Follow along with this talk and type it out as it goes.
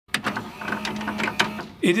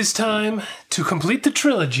It is time to complete the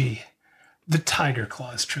trilogy, the Tiger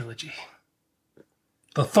Claws trilogy.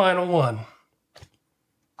 The final one.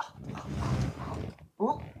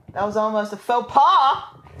 Ooh, that was almost a faux pas.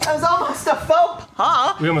 That was almost a faux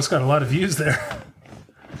pas. We almost got a lot of views there.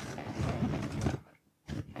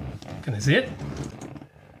 Can I see it?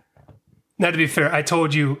 Now, to be fair, I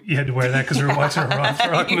told you had to wear that because we were watching a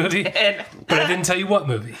Rock movie. Did. But I didn't tell you what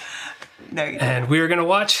movie. No, you didn't. And we are going to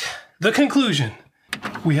watch the conclusion.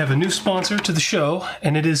 We have a new sponsor to the show,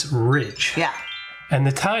 and it is Ridge. Yeah. And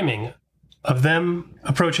the timing of them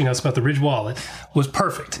approaching us about the Ridge wallet was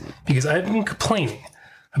perfect because I've been complaining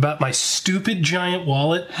about my stupid giant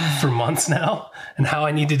wallet for months now and how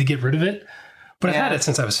I needed to get rid of it. But I've had it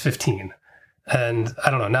since I was 15. And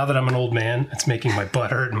I don't know, now that I'm an old man, it's making my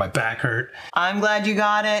butt hurt and my back hurt. I'm glad you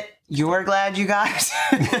got it. You're glad you got it.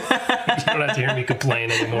 You don't have to hear me complain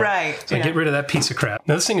anymore. Right. So I get rid of that piece of crap.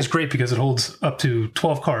 Now, this thing is great because it holds up to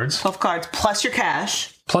 12 cards. 12 cards plus your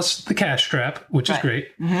cash. Plus the cash strap, which is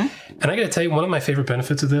great. Mm-hmm. And I got to tell you, one of my favorite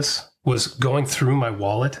benefits of this was going through my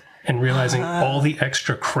wallet and realizing all the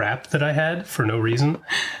extra crap that I had for no reason.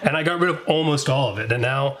 And I got rid of almost all of it. And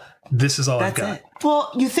now this is all I've got. It. Well,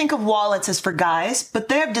 you think of wallets as for guys, but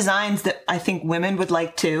they have designs that I think women would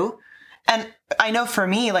like too. And I know for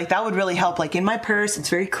me, like that would really help. Like in my purse, it's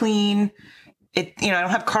very clean. I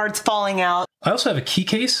don't have cards falling out. I also have a key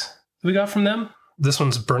case that we got from them. This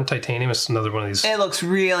one's burnt titanium. It's another one of these. It looks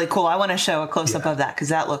really cool. I want to show a close-up of that because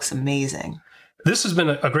that looks amazing. This has been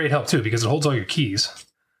a great help too because it holds all your keys.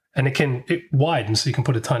 And it widens so you can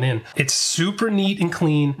put a ton in. It's super neat and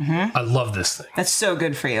clean. Mm-hmm. I love this thing. That's so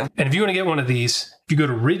good for you. And if you want to get one of these, if you go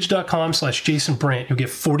to ridge.com/JasonBrant, you'll get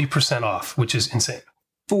 40% off, which is insane.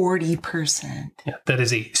 40%. Yeah, that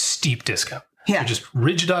is a steep discount. Yeah. So just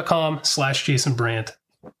ridge.com/JasonBrant,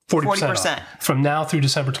 40% off from now through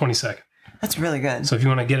December 22nd. That's really good. So if you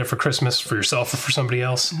want to get it for Christmas, for yourself or for somebody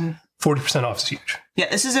else, 40% off is huge. Yeah,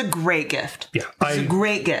 this is a great gift. Yeah. It's a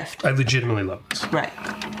great gift. I legitimately love this. Right.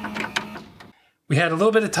 We had a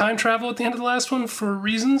little bit of time travel at the end of the last one for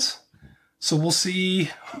reasons. So we'll see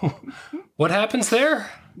what happens there.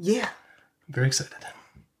 Yeah. I'm very excited.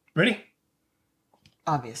 Ready?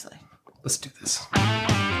 Obviously. Let's do this.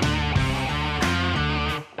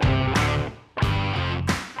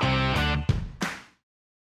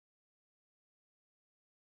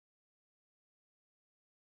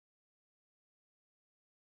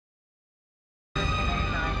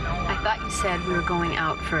 I thought you said we were going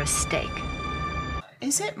out for a steak.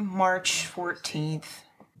 Is it March 14th?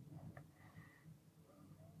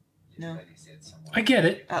 No. I get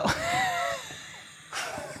it. Oh.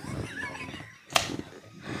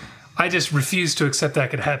 I just refuse to accept that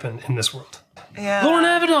could happen in this world. Yeah. Loren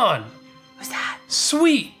Avedon! What's that?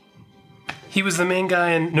 Sweet! He was the main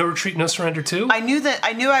guy in No Retreat, No Surrender 2. I knew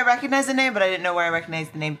I recognized the name, but I didn't know where I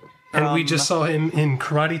recognized the name. And we just saw him in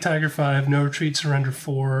Karate Tiger 5, No Retreat, Surrender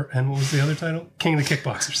 4, and what was the other title? King of the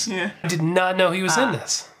Kickboxers. Yeah. I did not know he was in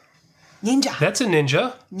this. Ninja. That's a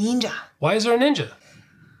ninja. Ninja. Why is there a ninja?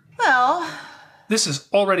 Well, This is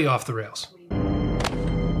already off the rails.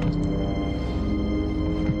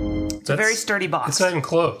 it's a very sturdy box. It's not even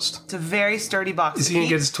closed. It's a very sturdy box. Is he going to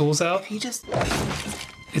get his tools out? He just...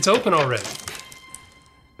 It's open already.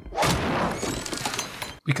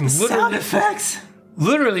 We can Sound effects.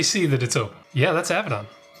 literally see that it's open. Yeah, that's Avedon.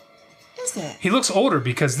 Is it? He looks older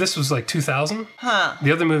because this was like 2000. Huh.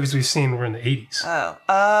 The other movies we've seen were in the 80s. Oh.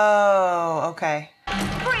 Oh, okay.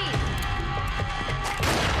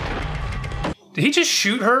 Did he just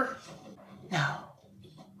shoot her? No.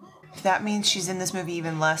 That means she's in this movie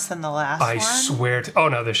even less than the last one. I swear to... Oh,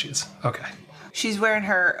 no, there she is. Okay. She's wearing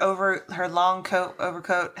her long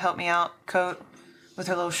overcoat, help me out, coat with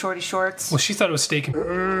her little shorty shorts. Well, she thought it was steak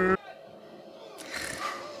and...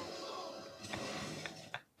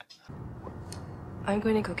 I'm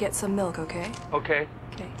going to go get some milk, okay? Okay.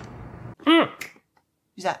 Okay.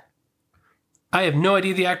 Who's that? I have no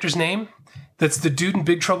idea the actor's name. That's the dude in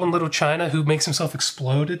Big Trouble in Little China who makes himself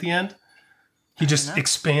explode at the end. He just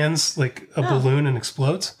expands like a balloon and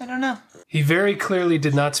explodes. I don't know. He very clearly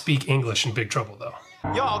did not speak English in Big Trouble, though.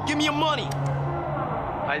 Y'all, give me your money.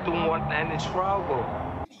 I don't want any trouble.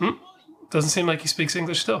 Doesn't seem like he speaks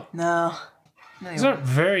English still. No. These aren't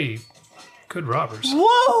very good robbers.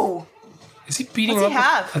 Whoa! Is he beating What's him he up?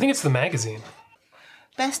 have? I think it's the magazine.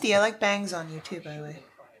 Bestie, I like bangs on you too, by the way.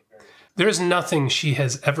 There is nothing she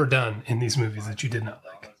has ever done in these movies that you did not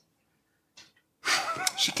like.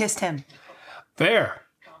 She kissed him. Fair.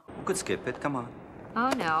 We could skip it, come on. Oh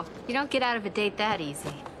no, you don't get out of a date that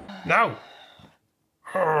easy. No.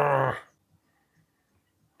 Or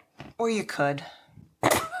you could.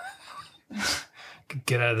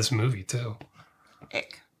 get out of this movie, too.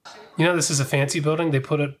 Ick. You know, this is a fancy building. They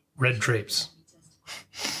put up red drapes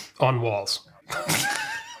on walls.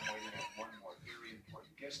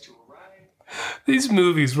 These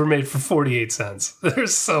movies were made for 48 cents. They're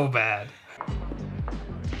so bad.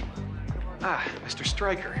 Ah, Mr.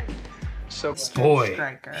 Stryker. So, Boy,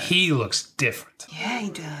 Stryker. he looks different. Yeah, he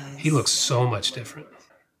does. He looks so much different.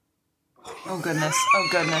 Oh, goodness. Oh,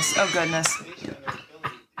 goodness. Oh, goodness.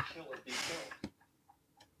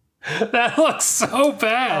 That looks so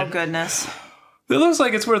bad. Oh, goodness. It looks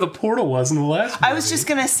like it's where the portal was in the last movie. I was just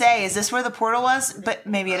going to say, is this where the portal was? But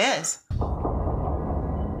maybe it is.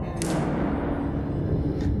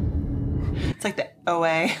 It's like the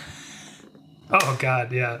OA. Oh,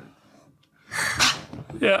 God, yeah.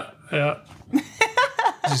 Yeah.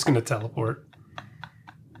 Just going to teleport.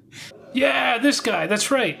 Yeah, this guy.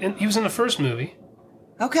 That's right. And he was in the first movie.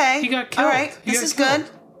 Okay. He got killed. All right. He This got is killed.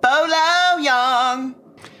 good. Bolo Young.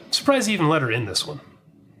 I'm surprised he even let her in this one.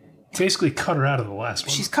 Basically cut her out of the last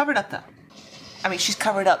one. She's covered up, though. I mean, she's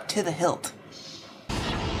covered up to the hilt.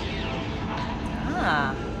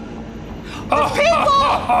 Ah.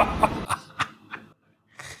 People!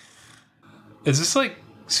 Is this like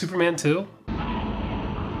Superman 2?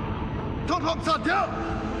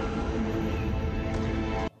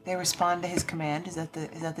 They respond to his command. Is that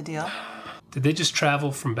the deal? Did they just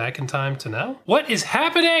travel from back in time to now? What is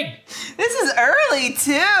happening? This is early,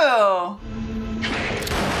 too.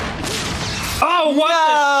 Oh, what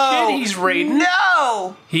No. the shit? He's raiding.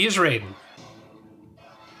 No! He is raiding.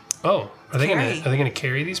 Oh, are they Carrie. gonna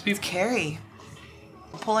carry these people? Carrie.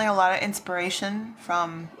 Pulling a lot of inspiration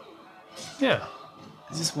from Yeah,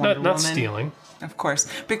 this Wonder not Woman. stealing. Of course.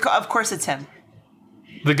 Because of course it's him.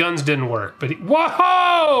 The guns didn't work, but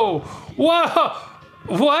whoa!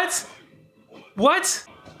 What?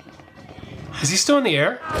 Is he still in the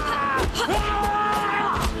air?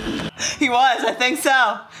 He was, I think so.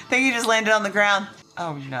 I think he just landed on the ground.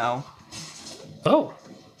 Oh no. Oh,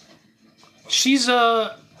 she's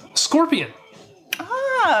a scorpion.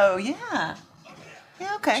 Oh, yeah.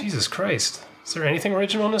 Yeah, okay. Jesus Christ! Is there anything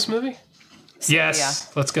original in this movie?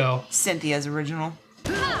 Yes. Let's go. Cynthia's original.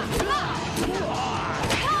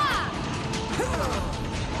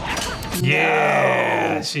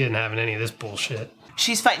 Yeah, she didn't have any of this bullshit.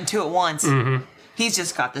 She's fighting two at once. Mm-hmm. He's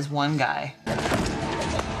just got this one guy.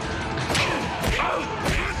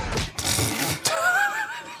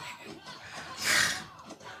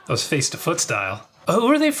 That was face to foot style. Oh, who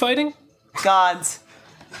are they fighting? Gods.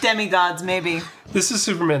 Demigods, maybe. This is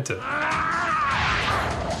Superman 2.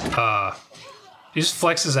 He just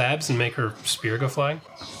flex his abs and make her spear go flying.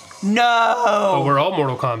 No! Oh, we're all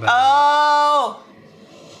Mortal Kombat. Oh!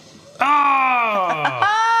 Oh!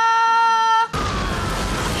 Ah!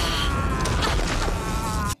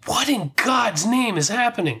 What in God's name is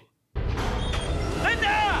happening?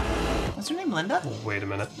 What's her name, Linda? Oh, wait a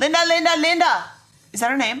minute. Linda! Is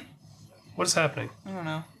that her name? What is happening? I don't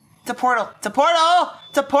know. It's a portal. It's a portal!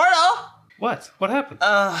 It's a portal! What? What happened?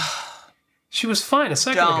 She was fine a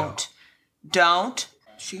second ago. Don't.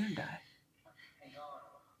 She gonna die.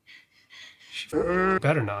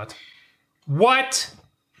 Better not. What?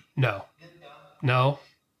 No. No.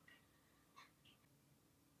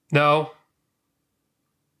 No.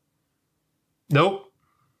 Nope.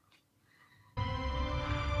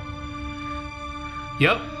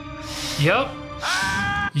 Yep.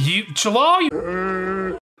 Jalal,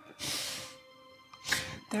 you.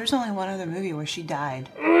 There's only one other movie where she died.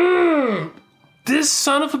 This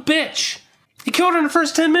son of a bitch. He killed her in the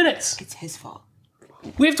first 10 minutes. It's his fault.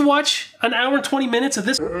 We have to watch an hour and 20 minutes of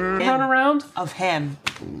this run around? Of him.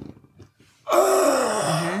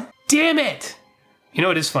 Damn it. You know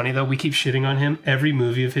what is funny, though? We keep shitting on him. Every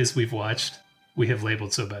movie of his we've watched, we have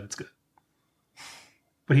labeled so bad it's good.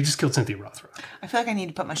 But he just killed Cynthia Rothrock. I feel like I need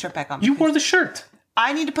to put my shirt back on. You wore the shirt.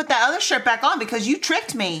 I need to put that other shirt back on because you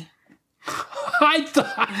tricked me.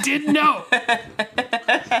 I didn't know.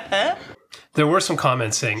 There were some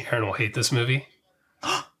comments saying Erin will hate this movie.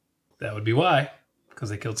 That would be why. Because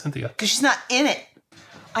they killed Cynthia. Because she's not in it.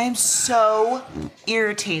 I am so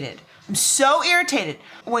irritated. I'm so irritated.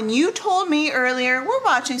 When you told me earlier, we're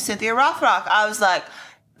watching Cynthia Rothrock, I was like,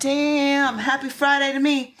 damn, happy Friday to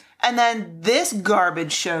me. And then this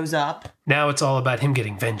garbage shows up. Now it's all about him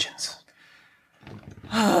getting vengeance.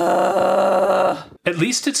 At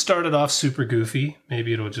least it started off super goofy.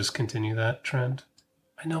 Maybe it'll just continue that trend.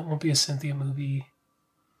 I know it won't be a Cynthia movie.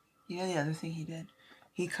 You know the other thing he did?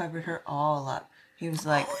 He covered her all up. He was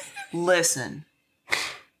like, listen.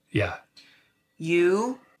 Yeah.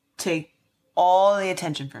 You take all the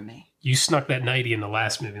attention from me. You snuck that nightie in the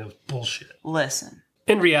last movie. That was bullshit. Listen.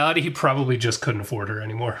 In reality, he probably just couldn't afford her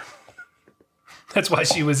anymore. That's why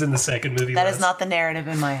she was in the second movie. That is not the narrative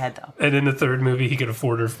in my head, though. And in the third movie, he could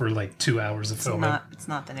afford her for like 2 hours of filming. It's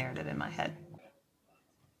not the narrative in my head.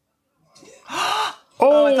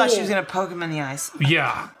 Oh, I thought she was going to poke him in the eyes.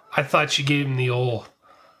 Yeah, I thought she gave him the old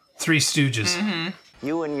Three Stooges. Mm-hmm.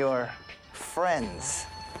 You and your friends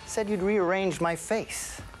said you'd rearrange my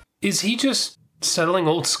face. Is he just settling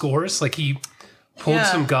old scores? Like he pulled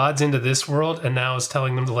some gods into this world and now is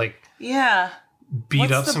telling them to like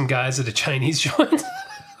beat up some guys at a Chinese joint?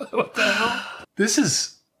 What the hell? This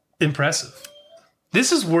is impressive.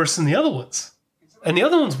 This is worse than the other ones. And the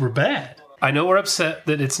other ones were bad. I know we're upset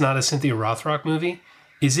that it's not a Cynthia Rothrock movie.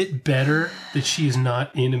 Is it better that she is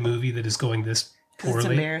not in a movie that is going this poorly? It's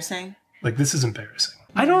embarrassing. Like, this is embarrassing.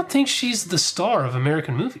 I don't think she's the star of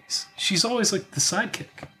American movies. She's always like the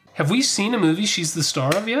sidekick. Have we seen a movie she's the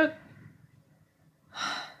star of yet?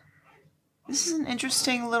 This is an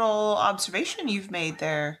interesting little observation you've made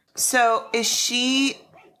there. So, is she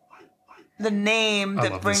the name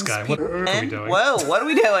that brings people in? What are we doing? Whoa, what are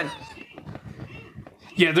we doing?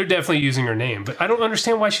 Yeah, they're definitely using her name, but I don't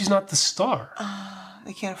understand why she's not the star.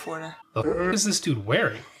 They can't afford her. The f*** is this dude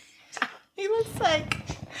wearing? He looks like,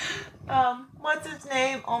 what's his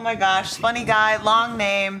name? Oh my gosh, funny guy, long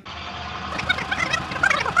name.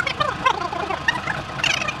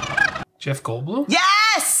 Jeff Goldblum?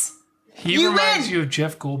 Yes! He reminds you of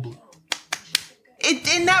Jeff Goldblum.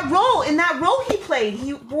 In that role he played,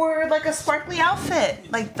 he wore like a sparkly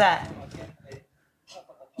outfit like that.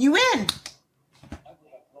 You win.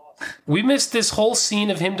 We missed this whole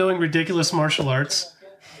scene of him doing ridiculous martial arts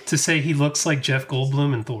to say he looks like Jeff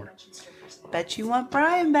Goldblum in Thor. Bet you want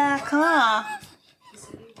Brian back, huh?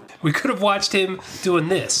 We could have watched him doing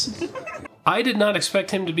this. I did not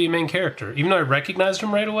expect him to be a main character. Even though I recognized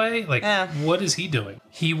him right away, like, what is he doing?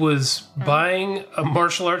 He was buying a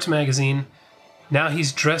martial arts magazine. Now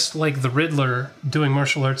he's dressed like the Riddler doing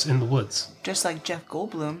martial arts in the woods. Just like Jeff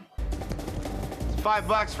Goldblum. It's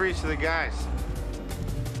 $5 for each of the guys.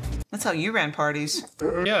 That's how you ran parties.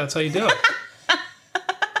 Yeah, that's how you do it.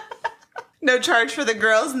 No charge for the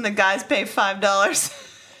girls and the guys pay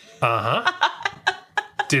 $5. Uh-huh.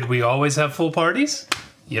 Did we always have full parties?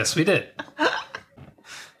 Yes, we did.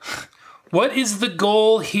 What is the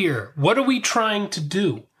goal here? What are we trying to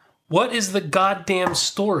do? What is the goddamn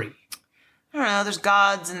story? I don't know. There's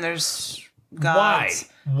gods and there's gods.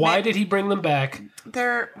 Why did he bring them back?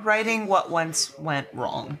 They're writing what once went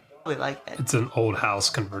wrong. I like it. It's an old house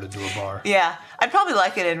converted to a bar. Yeah, I'd probably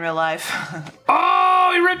like it in real life.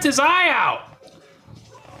 Oh, he ripped his eye out!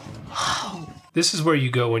 This is where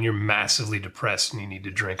you go when you're massively depressed and you need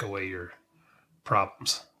to drink away your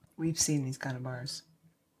problems. We've seen these kind of bars.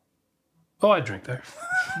 Oh, I drink there.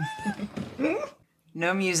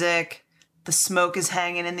 No music. The smoke is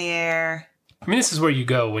hanging in the air. I mean, this is where you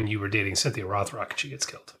go when you were dating Cynthia Rothrock and she gets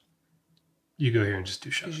killed. You go here and just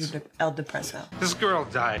do shots. Because you're El Depresso. This girl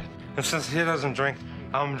died. And since he doesn't drink,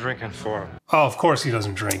 I'm drinking for him. Oh, of course he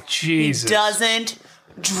doesn't drink. Jesus. He doesn't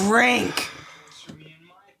drink.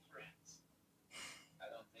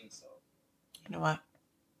 You know what?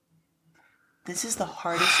 This is the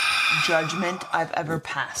hardest judgment I've ever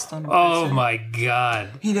passed on a person. Oh my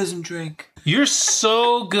God. He doesn't drink. You're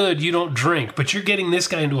so good you don't drink, but you're getting this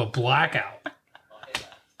guy into a blackout.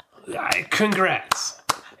 Congrats.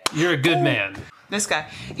 You're a good man. This guy.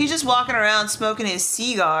 He's just walking around smoking his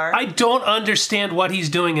cigar. I don't understand what he's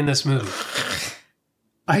doing in this movie.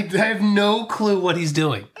 I have no clue what he's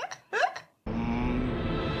doing.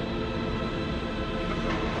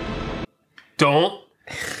 Don't.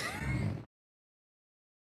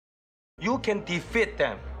 You can defeat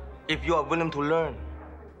them if you are willing to learn.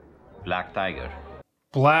 Black Tiger.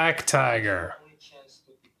 Black Tiger.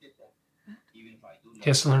 He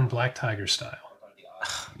has to learn Black Tiger style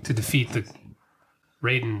to defeat the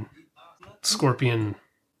Raiden Scorpion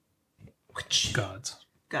gods.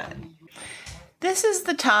 Got it. This is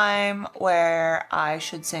the time where I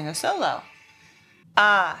should sing a solo.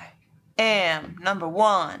 I am number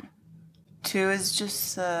one. Two is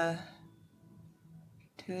just, I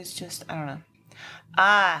don't know.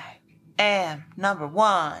 I am number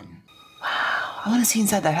one. Wow, I want to see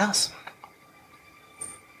inside that house.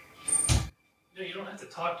 No, you don't have to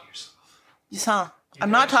talk to yourself. You saw. I'm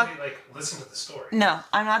not talking. Like, listen to the story. No,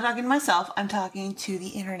 I'm not talking to myself. I'm talking to the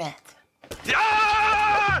internet.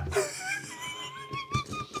 Ah!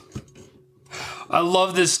 I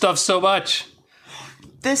love this stuff so much.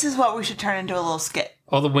 This is what we should turn into a little skit.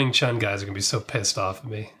 All the Wing Chun guys are going to be so pissed off at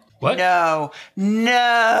me. What? No.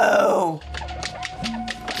 No.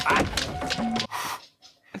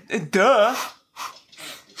 Duh.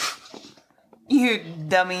 You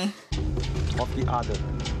dummy. Of the other.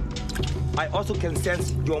 I also can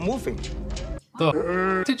sense you're moving.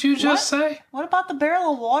 The did you just say? What about the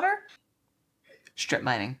barrel of water? Strip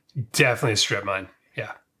mining. Definitely a strip mine.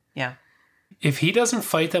 Yeah. Yeah. If he doesn't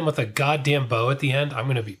fight them with a goddamn bow at the end, I'm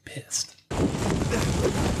gonna be pissed.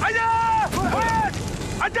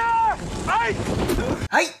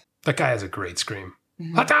 That guy has a great scream.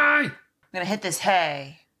 I'm gonna hit this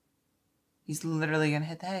hay. He's literally gonna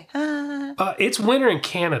hit the hay. It's winter in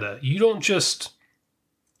Canada. You don't just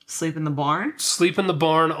Sleep in the barn? sleep in the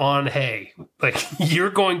barn on hay. Like, you're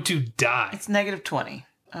going to die. It's -20.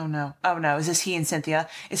 Oh no. Oh no. Is this he and Cynthia?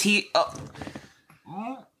 Is he? Oh.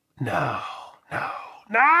 No, no,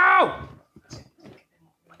 no!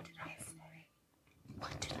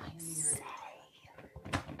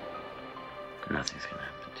 Nothing's gonna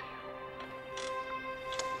happen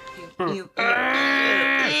to you.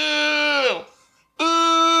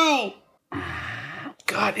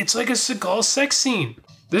 God, it's like a Seagal sex scene.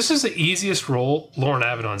 This is the easiest role Loren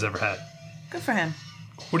Avedon's ever had. Good for him.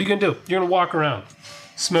 What are you gonna do? You're gonna walk around,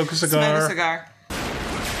 smoke a cigar. Smoke a cigar.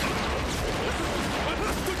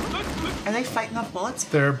 Are they fighting off bullets?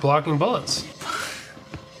 They're blocking bullets.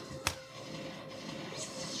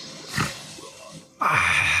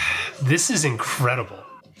 This is incredible.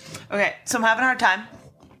 Okay, so I'm having a hard time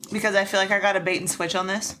because I feel like I got a bait and switch on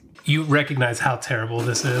this. You recognize how terrible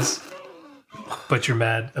this is, but you're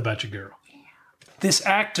mad about your girl. This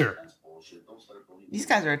actor, These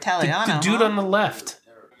guys are Italiano. the dude on the left,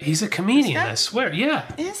 he's a comedian, I swear. Yeah.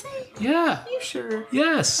 Is he? Yeah. Are you sure?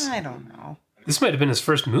 Yes. I don't know. This might have been his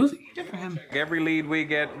first movie. Good for him. Every lead we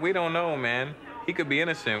get, we don't know, man. He could be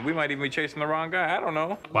innocent. We might even be chasing the wrong guy. I don't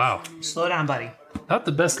know. Wow. Slow down, buddy. Not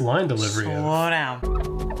the best line delivery ever. Slow down.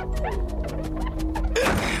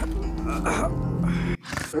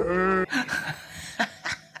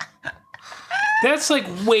 That's like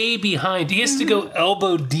way behind. He has to go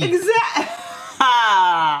elbow deep. Exactly.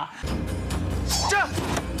 Stop!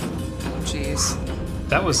 Jeez.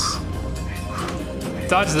 That was...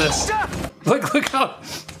 Dodge this. Stop! Look how...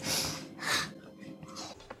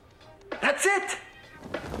 That's it!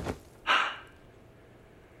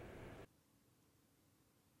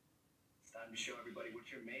 It's time to show everybody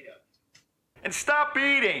what you're made of. And stop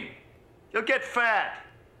eating. You'll get fat.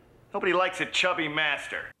 Nobody likes a chubby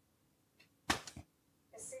master. The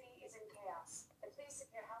city is in chaos. The police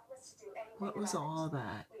appear helpless to do anything. What was all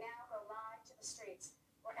that? We now go live to the streets.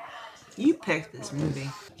 Where allies You picked this movie.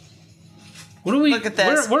 What are we... Look at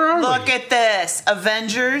this. Where are Look we? at this.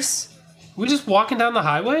 Avengers. We're just walking down the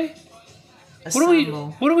highway?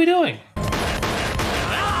 Assemble. What are we doing?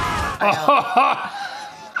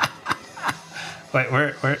 Wait,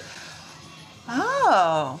 where?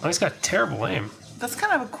 Oh. Oh, he's got terrible aim. That's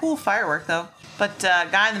kind of a cool firework, though. But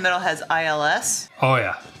guy in the middle has ILS. Oh,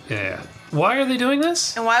 yeah. Yeah. Why are they doing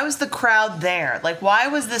this? And why was the crowd there? Like, why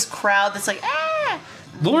was this crowd that's like, ah?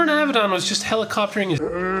 Loren Avedon was just helicoptering his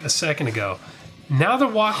a second ago. Now they're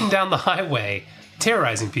walking down the highway,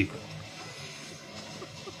 terrorizing people.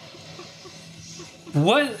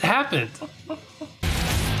 What happened?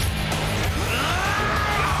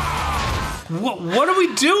 What are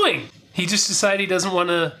we doing? He just decided he doesn't want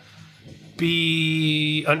to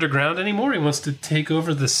be underground anymore. He wants to take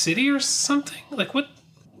over the city or something? Like, what?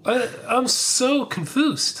 I'm so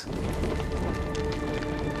confused.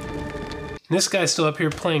 This guy's still up here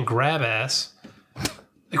playing grab ass.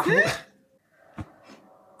 Like, what?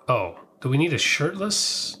 Oh, do we need a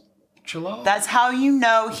shirtless Jalal? That's how you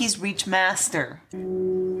know he's reached master.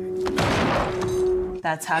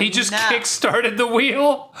 That's how He you just know. kick-started the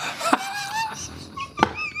wheel?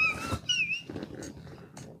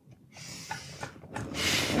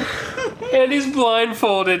 And he's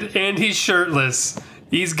blindfolded and he's shirtless.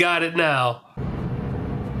 He's got it now.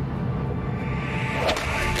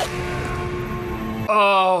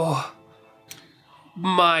 Oh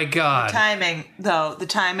my God. The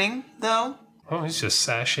timing, though. Oh, he's just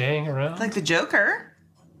sashaying around. Like the Joker.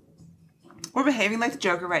 We're behaving like the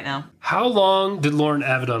Joker right now. How long did Loren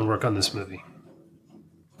Avedon work on this movie?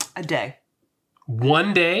 A day.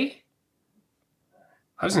 1 day?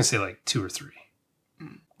 I was gonna say like 2 or 3.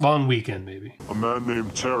 Long weekend, maybe. A man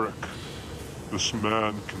named Tarek. This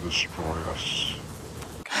man can destroy us.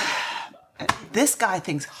 This guy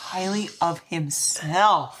thinks highly of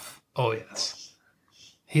himself. Oh, yes.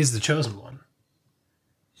 He's the chosen one.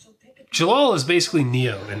 Jalal is basically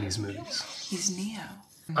Neo in these movies. He's Neo.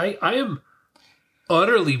 I am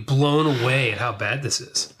utterly blown away at how bad this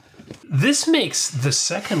is. This makes the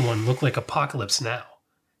second one look like Apocalypse Now.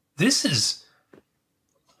 This is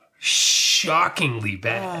shockingly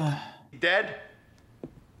bad. Dead?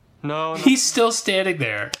 No. He's still standing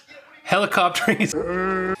there.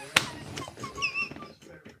 Helicoptering.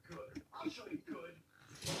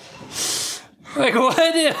 Like,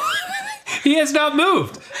 what? He has not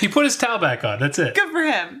moved. He put his towel back on. That's it. Good for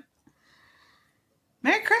him.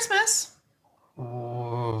 Merry Christmas.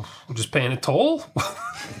 Oh, we're just paying a toll?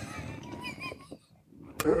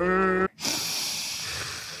 We're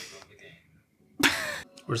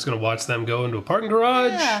just going to watch them go into a parking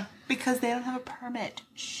garage? Yeah, because they don't have a permit.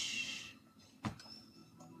 Shh.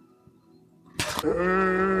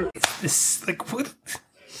 This, like, what?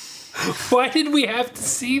 Why did we have to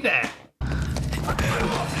see that?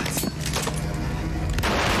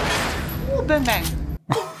 Ooh, bang bang.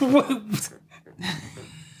 What?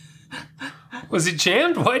 Was it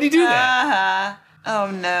jammed? Why'd he do that? Oh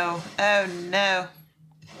no. Oh no.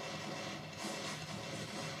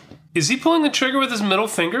 Is he pulling the trigger with his middle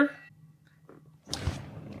finger?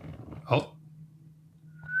 Oh.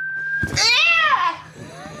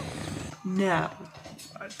 No.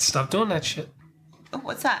 Stop doing that shit. Oh,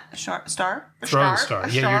 what's that? A star? A Throwing star? star.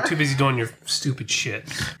 Yeah, you're too busy doing your stupid shit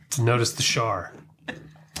to notice the char.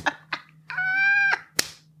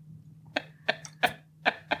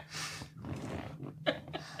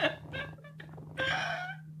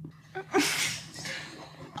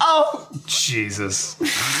 Oh! Jesus.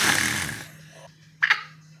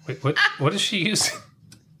 Wait, what is she using?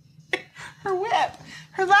 Her whip.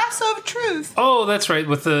 Her lasso of truth. Oh, that's right,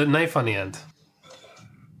 with the knife on the end.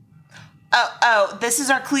 Oh, this is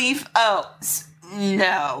our cleave. Oh,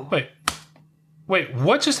 no. Wait,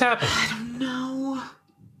 what just happened? I don't know.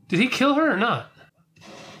 Did he kill her or not?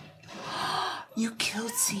 You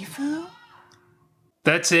killed Sifu?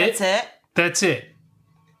 That's it? That's it? That's it.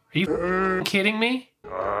 Are you kidding me?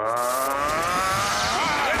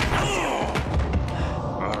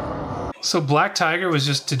 So Black Tiger was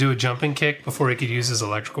just to do a jumping kick before he could use his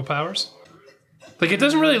electrical powers? Like, it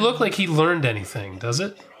doesn't really look like he learned anything, does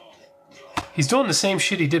it? He's doing the same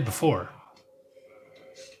shit he did before.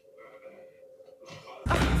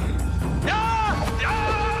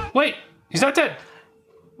 Wait, he's not dead.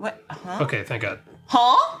 What? Huh? Okay, thank God.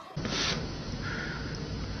 Huh?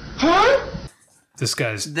 Huh? This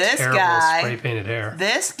guy's terrible spray painted hair.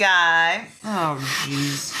 This guy. Oh,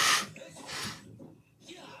 jeez.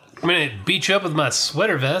 I'm gonna beat you up with my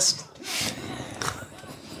sweater vest.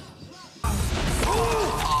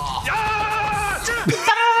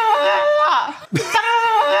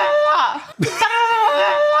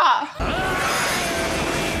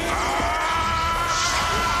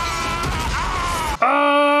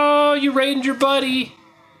 Oh, you raided your buddy.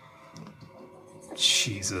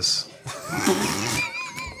 Jesus.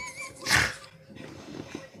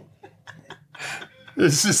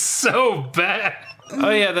 This is so bad. Oh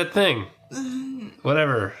yeah, that thing.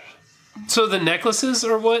 Whatever. So the necklaces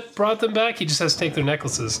are what brought them back? He just has to take their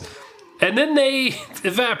necklaces. And then they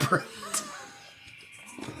evaporate.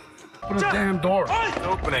 Open the damn door. It's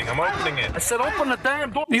opening. I'm opening it. I said open the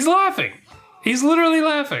damn door. He's laughing. He's literally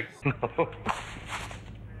laughing.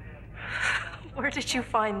 Where did you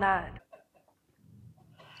find that?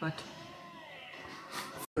 What?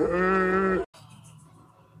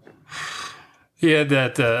 He had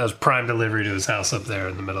that was prime delivery to his house up there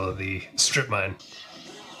in the middle of the strip mine.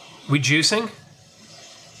 We juicing?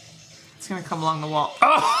 It's gonna come along the wall.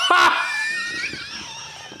 Oh!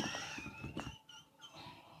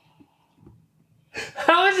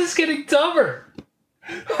 How is this getting dumber?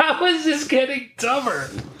 How is this getting dumber?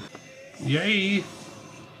 Yay.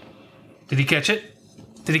 Did he catch it?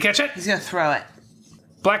 Did he catch it? He's gonna throw it.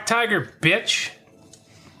 Black Tiger, bitch.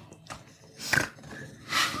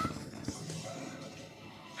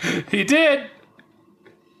 He did.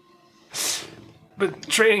 Been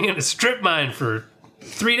training in a strip mine for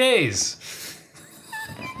 3 days.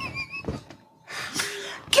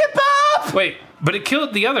 Keep up! Wait, but it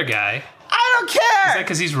killed the other guy. I don't care! Is that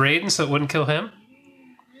because he's raiding so it wouldn't kill him?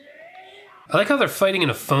 I like how they're fighting in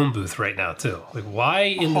a phone booth right now, too. Like, why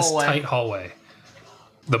in this tight hallway?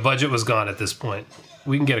 The budget was gone at this point.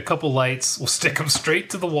 We can get a couple lights. We'll stick them straight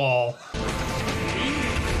to the wall.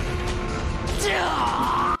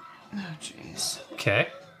 Oh, jeez. Okay.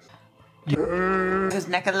 His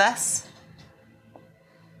necklace.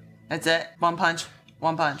 That's it. One punch.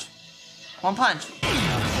 One punch. One punch.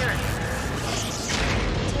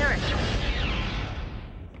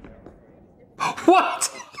 What?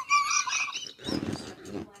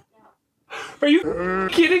 Are you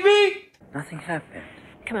kidding me? Nothing happened.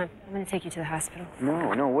 Come on, I'm gonna take you to the hospital.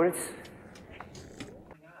 No, what is...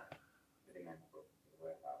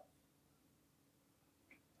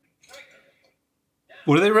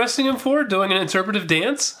 What are they arresting him for? Doing an interpretive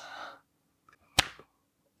dance?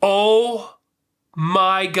 Oh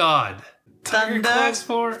my God. Tiger Thunder. Claws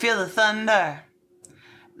 4. Feel the thunder.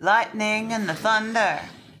 Lightning and the thunder.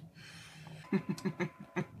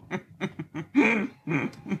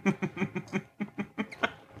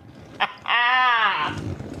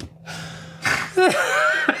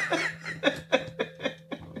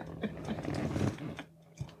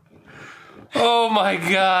 Oh my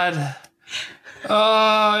God. Oh,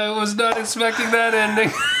 I was not expecting that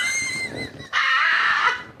ending.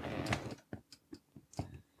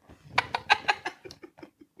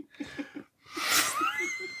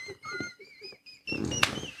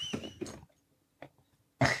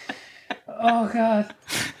 Oh God.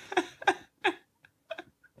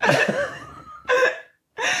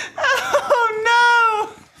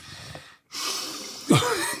 Oh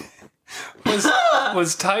no!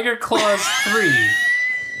 Was Tiger Claws 3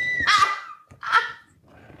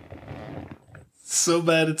 so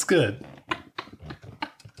bad it's good?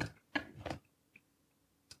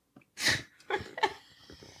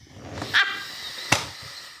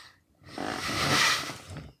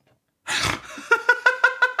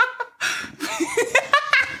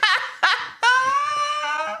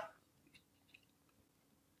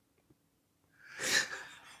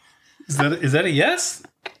 Is that a yes?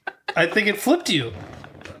 I think it flipped you.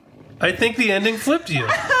 I think the ending flipped you.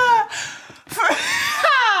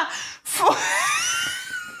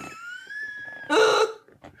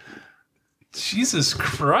 Jesus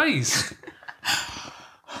Christ.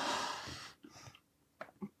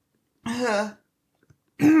 I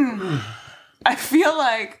feel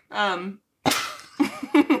like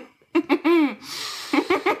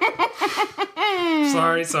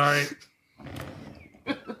Sorry.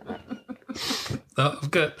 No, I'm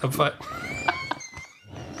good. I'm fine.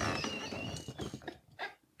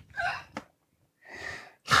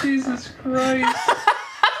 Jesus Christ.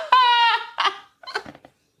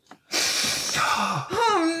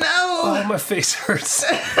 oh no! Oh, my face hurts.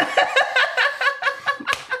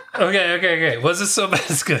 Okay. Was this so bad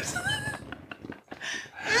it's good? Just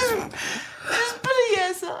put a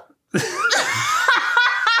yes up.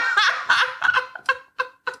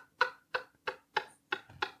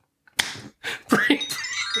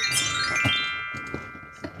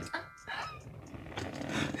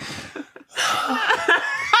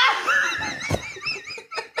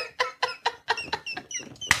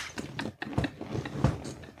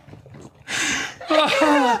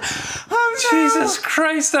 Jesus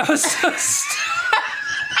Christ, that was so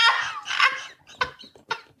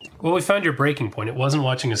Well, we found your breaking point. It wasn't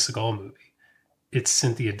watching a Seagal movie. It's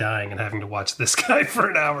Cynthia dying and having to watch this guy for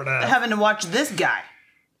an hour and a half. Having to watch this guy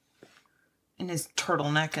in his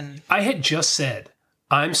turtleneck and... I had just said,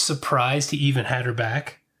 I'm surprised he even had her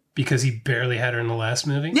back because he barely had her in the last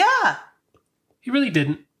movie. Yeah! He really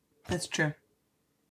didn't. That's true.